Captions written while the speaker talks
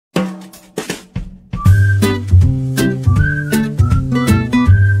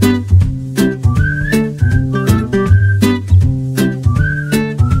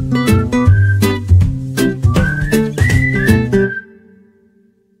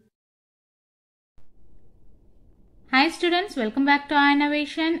students, welcome back to our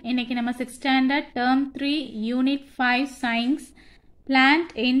innovation. இன்னைக்கு நம்ம 6th standard term 3 unit 5 science plant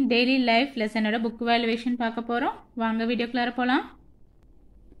in daily life lesson ஓட book evaluation பார்க்க போறோம். வாங்க வீடியோக்குள்ள போலாம்.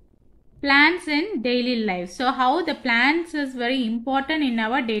 Plants in daily life. So how the plants is very important in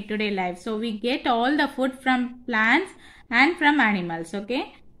our day to day life. So we get all the food from plants and from animals, okay?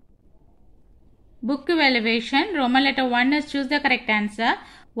 Book evaluation. Roman letter 1 is choose the correct answer.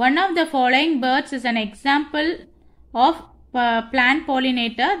 One of the following birds is an example of plant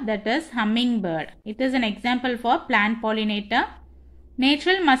pollinator, that is hummingbird. It is an example for plant pollinator.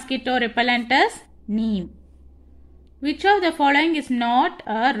 Natural mosquito repellent is neem. Which of the following is not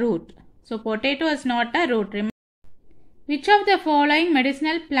a root? So potato is not a root. Which of the following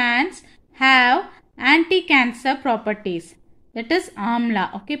medicinal plants have anti-cancer properties? That is amla.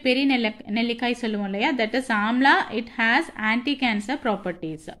 Okay, peri nellikai solluvom illaya, that is amla. It has anti-cancer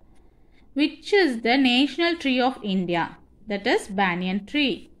properties. Which is the national tree of India? That is banyan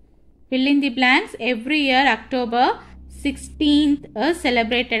tree. Fill in the blanks. Every year October 16th is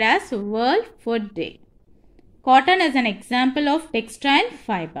celebrated as World Food Day. Cotton is an example of textile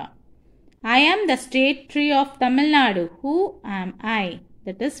fiber. I am the state tree of Tamil Nadu. Who am I?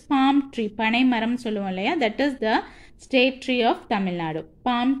 That is palm tree. Panai maram solluvom illaya, that is the state tree of Tamil Nadu.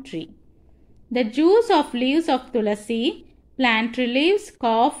 Palm tree. The juice of leaves of tulasi plant relieves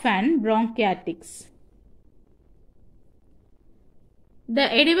cough and bronchitis. The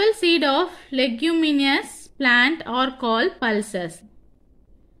edible seed of leguminous plant are called pulses.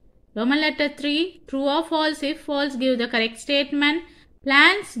 Roman letter 3. True or false? If false, give the correct statement.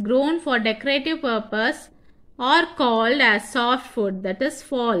 Plants grown for decorative purpose are called as soft food. That is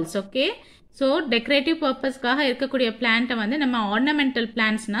false. Okay. So decorative purpose kaha irukkudiya plant vandu nama ornamental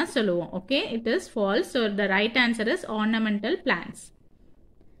plants na solluvom. Okay, it is false. So the right answer is ornamental plants.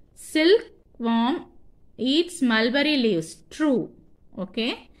 Silkworm eats mulberry leaves. True.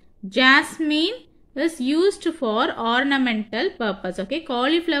 Okay. Jasmine is used for ornamental purpose. Okay,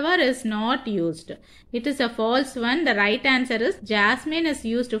 cauliflower is not used. It is a false one. The right answer is jasmine is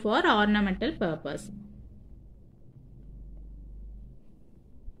used for ornamental purpose.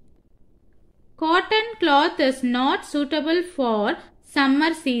 Cotton cloth is not suitable for summer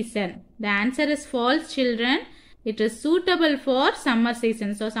season. The answer is false, children. It is suitable for summer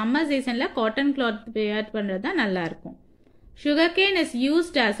season. So summer season la cotton cloth wear pandradha nalla irukum. Sugarcane is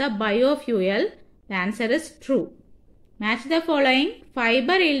used as a biofuel. The answer is true. Match the following.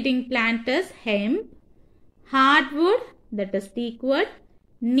 Fiber yielding plant is hemp. Hardwood, that is teakwood.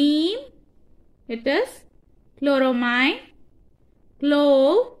 Neem, it is chloramine.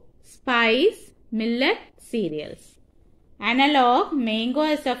 Clove, spice, millet, cereals. Analog, mango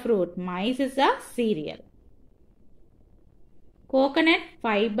is a fruit, maize is a cereal. Coconut,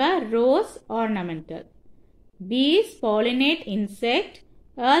 fiber, rose, ornamental. Bees pollinate insect,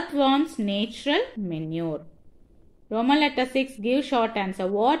 earthworms, natural manure. Roman letter 6, give short answer.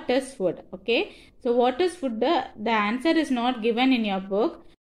 What is food? Okay, so what is food? The answer is not given in your book.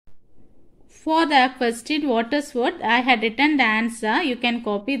 For the question what is food, I had written the answer. You can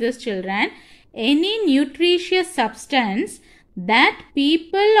copy this, children. Any nutritious substance that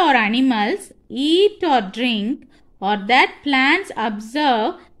people or animals eat or drink or that plants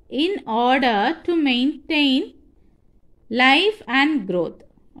observe in order to maintain life and growth.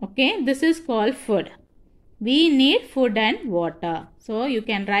 Okay, this is called food. We need food and water. So you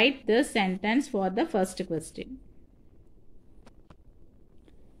can write this sentence for the first question.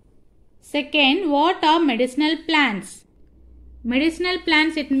 Second, what are medicinal plants? Medicinal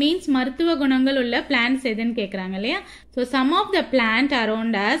plants, it means மருத்துவ குணங்கள் உள்ள plants எதுன்னு கேக்குறாங்க இல்லையா? So some of the plant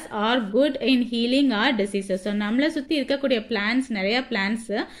around us are good in healing our diseases. So நம்மள சுத்தி இருக்கக்கூடிய plants, நிறைய plants,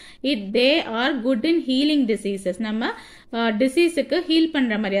 they are good in healing diseases. நம்ம டிசீஸுக்கு ஹீல்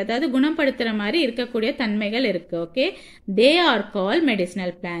பண்ற மாதிரி, அதாவது குணப்படுத்துற மாதிரி இருக்கக்கூடிய தன்மைகள் இருக்கு. Okay, they are called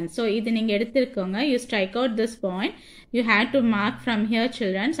medicinal plants. So இது நீங்க எடுத்துக்கோங்க. You strike out this point. You have to mark from here,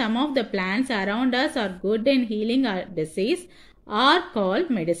 children. Some of the plants around us are good in healing our disease are called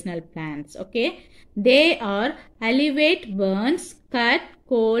medicinal plants. Okay, they are alleviate burns, cut,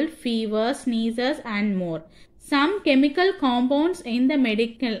 cold, fever, sneezes and more. Some chemical compounds in the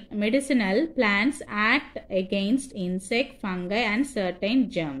medicinal plants act against insect, fungi and certain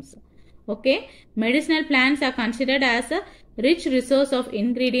germs. Okay, medicinal plants are considered as a rich resource of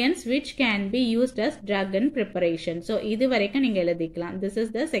ingredients which can be used as drug in preparation. So இது வரைக்கும் நீங்க எழுதிக்கலாம். This is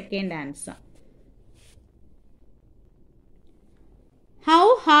the second answer. How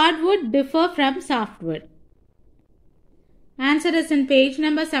hardwood differ from softwood? Answer is in page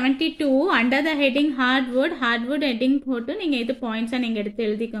number 72 under the heading hardwood. Hardwood heading போட்டு நீங்க இது points நீங்க எடுத்து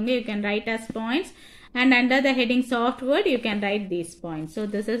எழுதிக்கோங்க. You can write as points. And under the heading softwood, you can write these points. So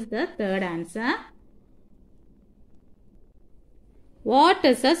this is the third answer. What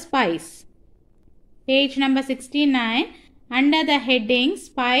is a spice? Page number 69. Under the heading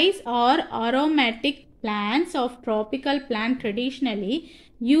spice or aromatic plants of tropical plant traditionally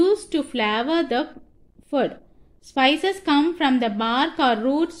used to flavor the food. Spices come from the bark or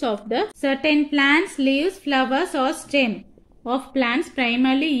roots of the certain plants, leaves, flowers or stem of plants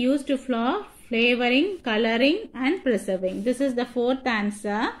primarily used to flavoring, coloring and preserving. This is the fourth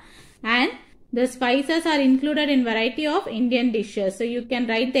answer. And the spices are included in variety of Indian dishes. So you can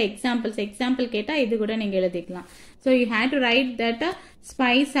write the examples. Example keta idu kuda neenga eludikalam. So you have to write that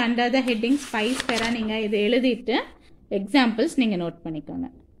spice under the heading spice pera neenga idu eludittu examples neenga note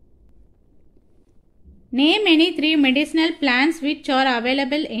panikonga. Name any 3 medicinal plants which are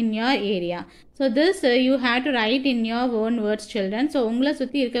available in your area. So this you have to write in your own words, children. So உங்களை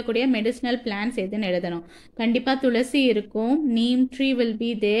சுத்தி இருக்கக்கூடிய medicinal plants எதுன்னு எழுதணும். கண்டிப்பா துளசி இருக்கும். Neem tree will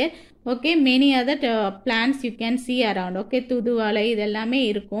be there. Okay, many other plants you can see around. Okay, தூதுவளை இதெல்லாமே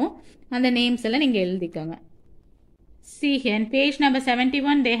இருக்கும். அந்த names எல்லாம் நீங்க எழுதிக்கோங்க. See here in page number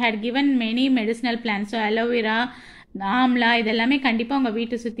 71 they had given many medicinal plants. So aloe vera, amla இதெல்லாமே கண்டிப்பாக உங்கள்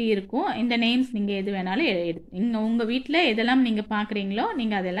வீட்டை சுற்றி இருக்கும். இந்த நேம்ஸ் நீங்கள் எது வேணாலும் உங்கள் வீட்டில் எதெல்லாம் நீங்கள் பார்க்குறீங்களோ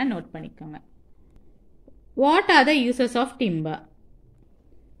நீங்கள் அதெல்லாம் நோட் பண்ணிக்கோங்க. What are the uses of timber?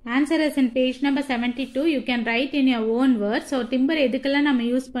 Answer is in page number 72. You can write in your own words. So timber எதுக்கெல்லாம் நம்ம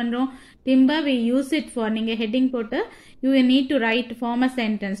யூஸ் பண்ணுறோம்? Timber we use it for, நீங்கள் heading போட்டு you need to write form a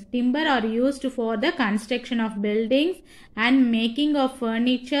sentence. Timber are used for the construction of buildings and making of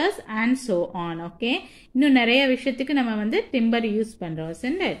furnitures and so on. Okay, இன்னும் நிறைய விஷயத்துக்கு நம்ம வந்து timber யூஸ் பண்ணுறோம்,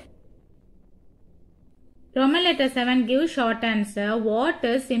 isn't it? Roman letter 7 give short answer. What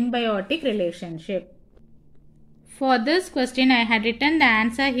is symbiotic relationship? For this question I had written the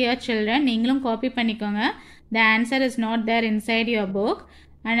answer here, children. நீங்களும் copy பண்ணிக்கோங்க. The answer is not there inside your book.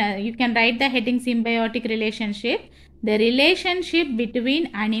 And you can write the heading symbiotic relationship. The relationship between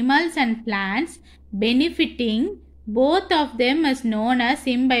animals and plants benefiting both of them is known as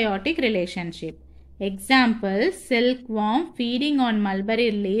symbiotic relationship. Example, silkworm feeding on mulberry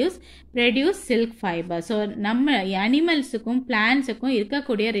leaves produce silk fiber. So நம்ம அனிமல்ஸுக்கும் பிளான்ஸுக்கும்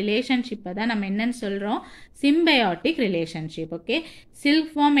இருக்கக்கூடிய ரிலேஷன்ஷிப்பை தான் நம்ம என்னன்னு சொல்கிறோம்? symbiotic relationship. Okay,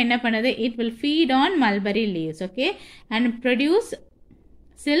 silkworm என்ன பண்ணுது? It will feed on mulberry leaves. Okay, and produce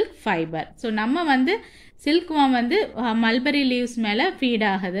silk fiber. So நம்ம வந்து silkworm வந்து mulberry leaves மேலே feed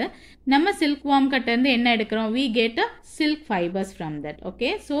ஆகுது. நம்ம silkworm கிட்ட இருந்து என்ன எடுக்கிறோம்? We get a silk fibers from that.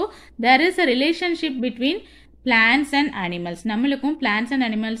 Okay, so there is a relationship between plants and animals. நம்மளுக்கும் plants and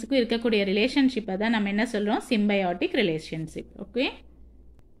animalsக்கும் இருக்கக்கூடிய ரிலேஷன்ஷிப்பை தான் நம்ம என்ன சொல்கிறோம்? symbiotic relationship. Okay,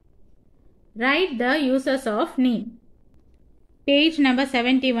 write the uses of neem. Page number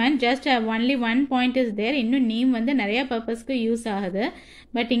 71. Just only one point is there. இன்னும் neem வந்து நிறைய பர்பஸ்க்கு யூஸ் ஆகுது.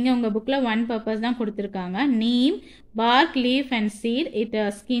 பட் இங்கே உங்கள் புக்கில் ஒன் பர்பஸ் தான் கொடுத்துருக்காங்க. neem, bark, leaf and seed. It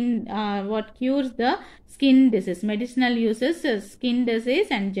skin what cures the skin disease. Medicinal uses skin disease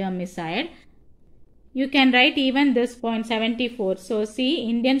and germicide. You can write even this point 74. So see,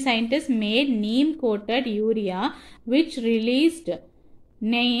 Indian scientists made neem coated urea which released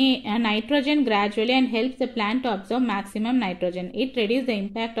nitrogen gradually and helps the plant to absorb maximum nitrogen. It reduces the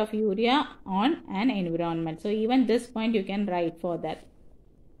impact of urea on an environment. So even this point you can write for that.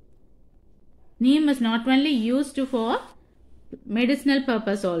 Neem is not only used for medicinal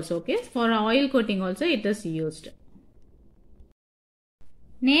purpose also. Okay, for oil coating also it is used.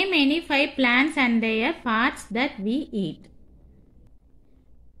 Name any 5 plants and their parts that we eat.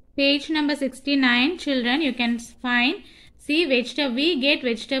 Page number 69. Children, you can find, see, we get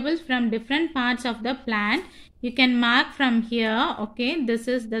vegetables from different parts of the plant. You can mark from here. Okay, this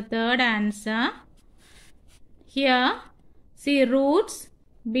is the third answer. Here, see, roots,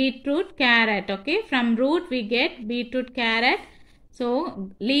 beetroot, carrot. Okay, from root we get beetroot, carrot. So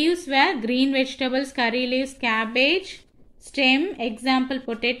leaves were green vegetables, curry leaves, cabbage. Stem, example,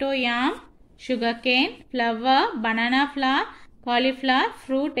 potato, yam, sugarcane. Flower, banana flower, cauliflower.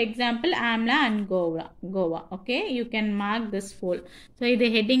 Fruit, example, amla and guava. Okay, you can mark this full. So இது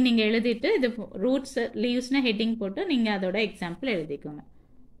heading நீங்க எழுதிட்டு இது roots leavesனா heading போட்டு நீங்க அதோட example எழுதிக்கோங்க.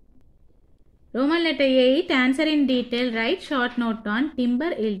 Roman letter 8. Answer in detail. Write short note on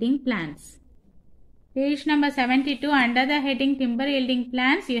timber yielding plants. Page number 72. Under the heading timber yielding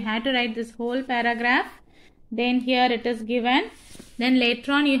plants, you have to write this whole paragraph. Then here it is given Then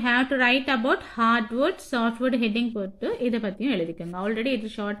later on you have to write about hardwood, softwood heading போட்டு இதை பற்றியும் எழுதிக்கோங்க. Already இது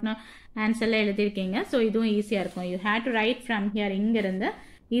short ஆன்சரில் எழுதியிருக்கீங்க. So இதுவும் ஈஸியாக இருக்கும். You have to right from here, இங்கிருந்து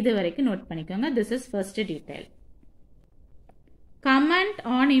இது வரைக்கும் நோட் பண்ணிக்கோங்க. This is first detail. Comment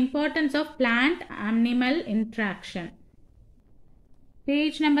on importance of plant-animal interaction.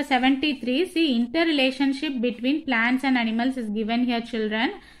 Page number 73. See, interrelationship between plants and animals is given here,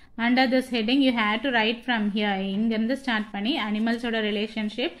 children. Under this heading, you have to write from here. இங்கிருந்து start பண்ணி animals ஓட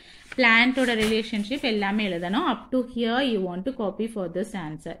relationship, plant ஓட relationship எல்லாமே எழுதணும். Up to here, you want to copy for this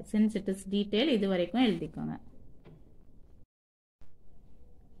answer. Since it is detail, இது வரைக்கும் எழுதிக்கோங்க.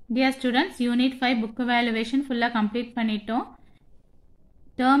 Dear students, Unit 5 book evaluation full complete பண்ணிட்டோம்.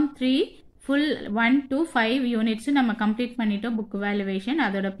 Term 3 full 1 to 5 units நம்ம கம்ப்ளீட் பண்ணிட்டோம் புக் வேல்யூவேஷன்.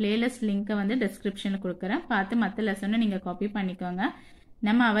 அதோட பிளேலிஸ்ட் லிங்க்கை வந்து டிஸ்கிரிப்ஷனில் கொடுக்குறேன். பார்த்து மற்ற லெசனை நீங்கள் காப்பி பண்ணிக்கோங்க.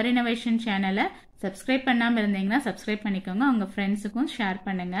 நம்ம அவர் இன்னோவேஷன் சேனலை சப்ஸ்கிரைப் பண்ணாமல் இருந்தீங்கன்னா சப்ஸ்கிரைப் பண்ணிக்கோங்க. உங்கள் ஃப்ரெண்ட்ஸுக்கும் ஷேர்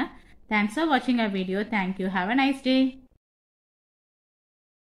பண்ணுங்கள். தேங்க்ஸ் ஃபார் வாட்சிங் அவர் video. Thank you. Have a nice day.